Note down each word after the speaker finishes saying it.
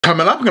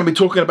Coming up, I'm going to be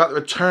talking about the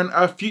return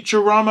of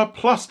Futurama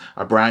plus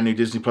a brand new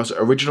Disney Plus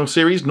original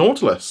series,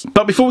 Nautilus.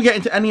 But before we get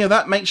into any of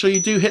that, make sure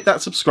you do hit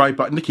that subscribe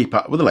button to keep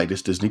up with the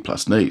latest Disney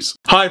Plus news.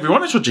 Hi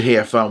everyone, it's Roger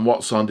here from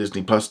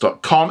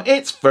whatsondisneyplus.com.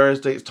 It's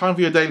Thursday, it's time for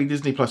your daily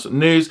Disney Plus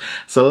news.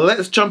 So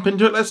let's jump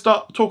into it. Let's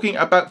start talking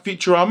about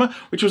Futurama,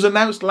 which was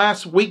announced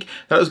last week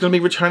that it was going to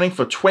be returning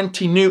for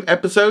 20 new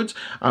episodes.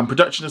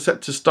 Production is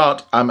set to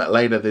start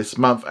later this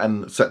month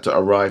and set to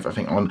arrive, I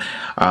think,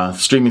 on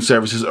streaming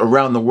services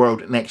around the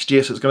world next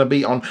year. So it's going to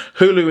be on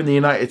Hulu in the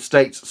United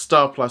States,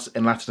 Star Plus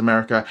in Latin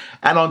America,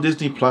 and on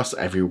Disney Plus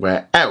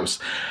everywhere else.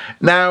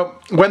 Now,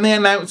 when they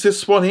announced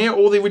this one here,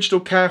 all the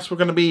original cast were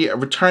going to be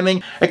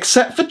returning,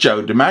 except for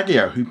Joe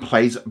DiMaggio, who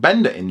plays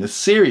Bender in this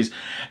series.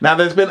 Now,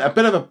 there's been a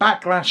bit of a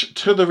backlash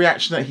to the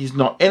reaction that he's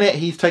not in it.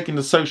 He's taken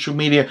to social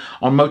media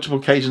on multiple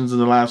occasions in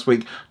the last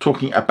week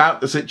talking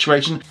about the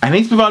situation, and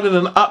he's provided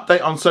an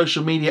update on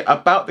social media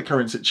about the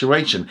current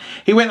situation.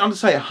 He went on to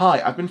say,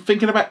 "Hi, I've been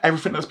thinking about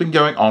everything that's been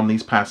going on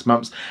these past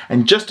months,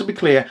 and just to be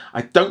clear,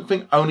 I don't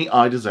think only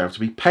I deserve to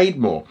be paid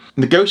more.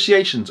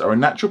 Negotiations are a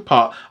natural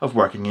part of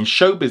working in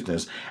show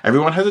business.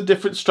 Everyone has a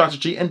different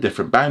strategy and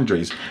different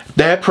boundaries.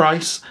 Their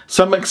price,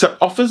 some accept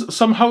offers,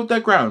 some hold their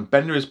ground.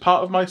 Bender is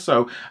part of my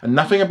show, and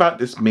nothing about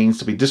this means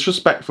to be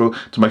disrespectful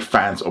to my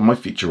fans or my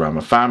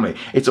Futurama family.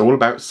 It's all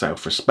about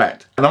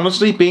self-respect." And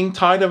honestly, being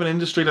tired of an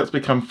industry that's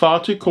become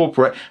far too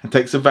corporate and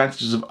takes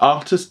advantages of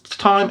artists'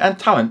 time and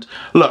talent,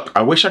 look,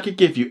 I wish I could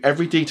give you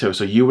every detail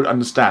so you would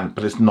understand,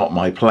 but it's not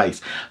my place.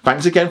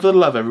 Thanks again for the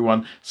love,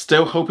 everyone.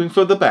 Still hoping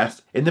for the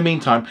best. In the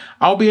meantime,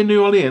 I'll be in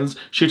New Orleans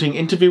shooting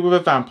Interview with a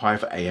Vampire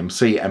for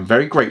AMC, and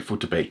very grateful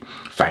to be.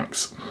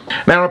 Thanks.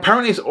 Now,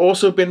 apparently it's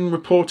also been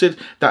reported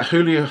that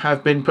Hulu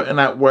have been putting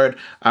out word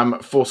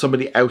for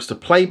somebody else to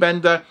play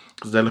Bender,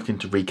 because they're looking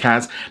to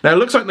recast. Now, it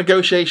looks like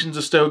negotiations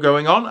are still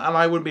going on, and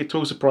I wouldn't be at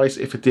all surprised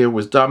if a deal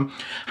was done.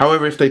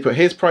 However, if they put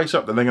his price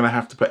up, then they're going to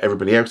have to put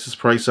everybody else's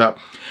price up.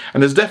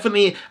 And there's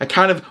definitely a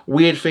kind of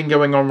weird thing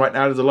going on right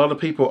now. There's a lot of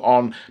people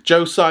on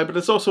Joe's side, but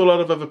there's also a lot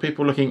of other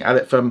people looking at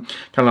it from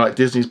kind of like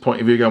Disney's point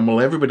of view, going,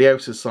 well, everybody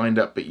else has signed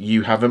up, but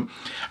you haven't.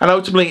 And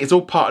ultimately, it's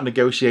all part of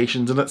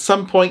negotiations. And at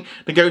some point,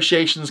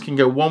 negotiations can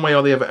go one way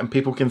or the other, and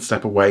people can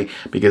step away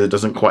because it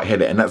doesn't quite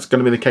hit it. And that's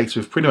going to be the case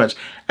with pretty much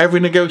every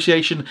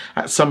negotiation.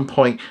 At some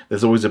point,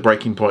 there's always a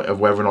breaking point of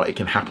whether or not it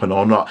can happen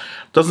or not.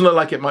 Doesn't look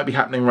like it might be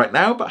happening right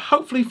now, but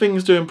hopefully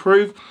things do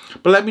improve.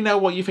 But let me know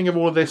what you think of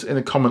all of this in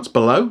the comments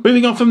below.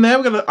 Moving on from there,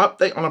 we're going to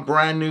update on a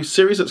brand new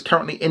series that's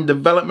currently in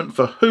development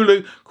for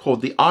Hulu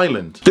called The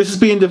Island. This is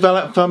being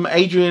developed from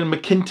Adrian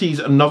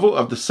McKinty's novel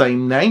of the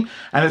same name,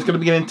 and it's going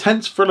to be an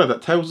intense thriller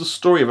that tells the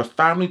story of a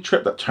family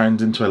trip that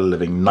turns into a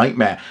living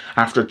nightmare.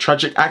 After a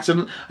tragic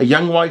accident, a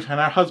young wife and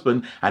her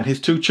husband and his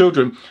 2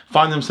 children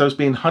find themselves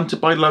being hunted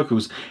by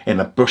locals in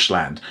a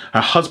bushland.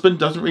 Her husband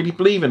doesn't really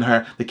believe in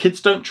her, the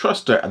kids don't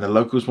trust her, and the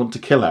locals want to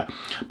kill her.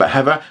 But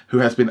Heather, who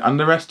has been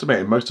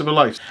underestimated most of her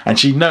life, and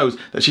she knows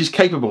that she's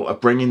capable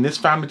of bringing this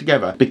family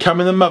together,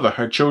 becoming the mother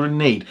her children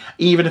need,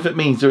 even if it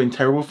means doing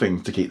terrible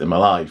things to keep them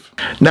alive.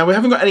 Now, we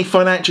haven't got any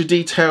financial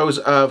details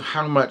of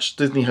how much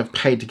Disney have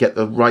paid to get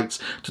the rights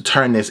to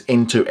turn this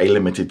into a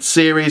limited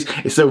series.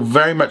 It's still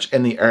very much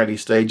in the early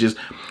stages.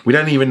 We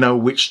don't even know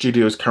which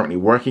studio is currently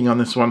working on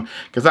this one,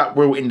 because that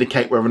will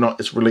indicate whether or not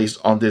it's released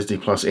on Disney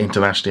Plus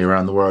internationally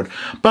around the world.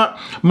 But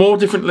more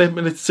different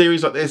limited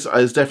series like this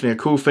is definitely a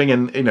cool thing,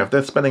 and you know, if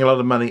they're spending a lot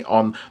of money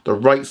on the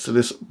rights to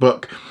this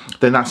book,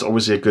 then that's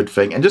obviously a good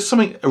thing. And just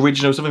something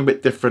original, something a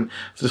bit different.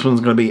 So this one's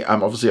going to be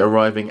obviously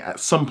arriving at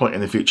some point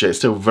in the future. It's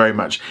still very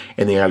much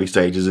in the early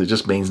stages. It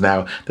just means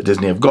now that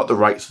Disney have got the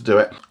rights to do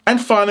it. And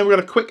finally, we've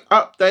got a quick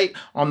update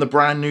on the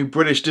brand new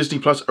British Disney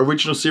Plus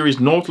original series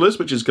Nautilus,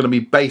 which is going to be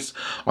based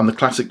on the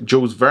classic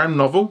Jules Verne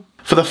novel.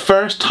 For the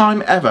first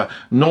time ever,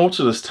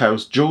 Nautilus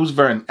tells Jules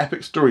Verne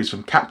epic stories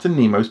from Captain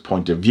Nemo's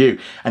point of view,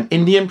 an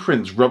Indian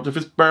prince robbed of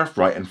his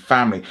birthright and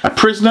family, a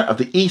prisoner of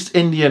the East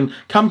Indian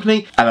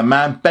Company, and a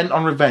man bent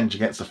on revenge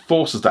against the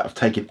forces that have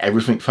taken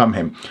everything from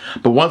him.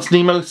 But once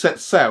Nemo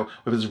sets sail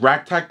with his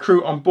ragtag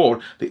crew on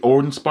board the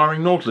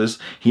awe-inspiring Nautilus,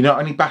 he not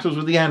only battles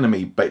with the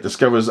enemy, but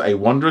discovers a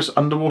wondrous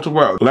underwater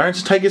world,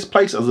 learns to take his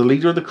place as the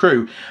leader of the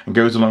crew, and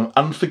goes on an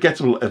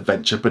unforgettable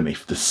adventure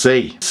beneath the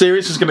sea. The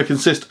series is going to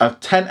consist of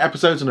 10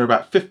 episodes and are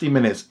about 50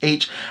 minutes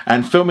each,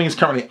 and filming is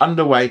currently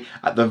underway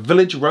at the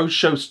Village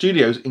Roadshow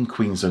Studios in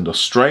Queensland,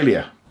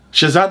 Australia.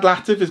 Shazad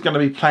Latif is going to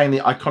be playing the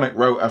iconic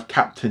role of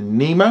Captain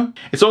Nemo.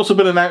 It's also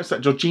been announced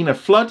that Georgina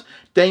Flood,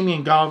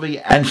 Damien Garvey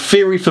and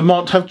Thierry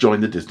Vermont have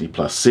joined the Disney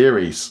Plus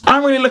series.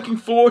 I'm really looking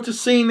forward to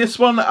seeing this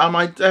one.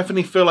 I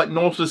definitely feel like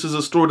Nautilus is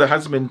a story that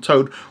hasn't been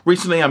told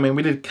recently. I mean,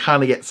 we did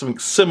kind of get something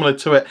similar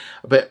to it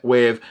a bit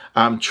with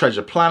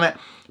Treasure Planet.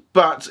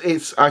 but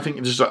I think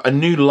it's just a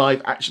new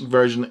live action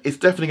version. It's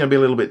definitely going to be a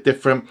little bit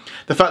different.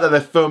 The fact that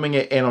they're filming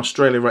it in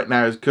Australia right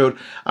now is good,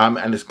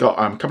 and it's got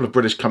a couple of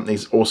British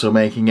companies also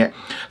making it.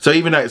 So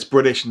even though it's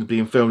British and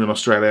being filmed in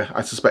Australia,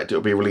 I suspect it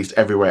will be released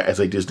everywhere as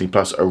a Disney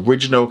Plus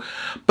original.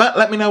 But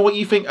let me know what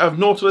you think of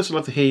Nautilus. I'd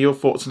love to hear your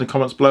thoughts in the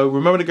comments below.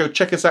 Remember to go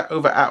check us out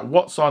over at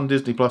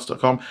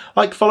whatsondisneyplus.com.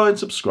 Like, follow, and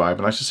subscribe,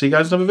 and I shall see you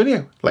guys in another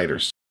video.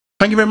 Laters.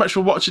 Thank you very much for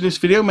watching this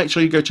video. Make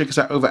sure you go check us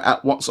out over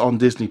at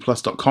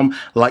whatsondisneyplus.com.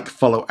 Like,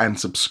 follow, and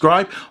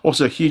subscribe.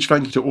 Also, a huge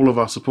thank you to all of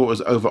our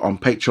supporters over on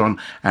Patreon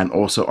and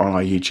also on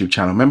our YouTube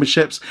channel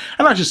memberships.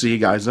 And I shall see you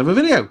guys in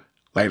another video.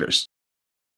 Laters.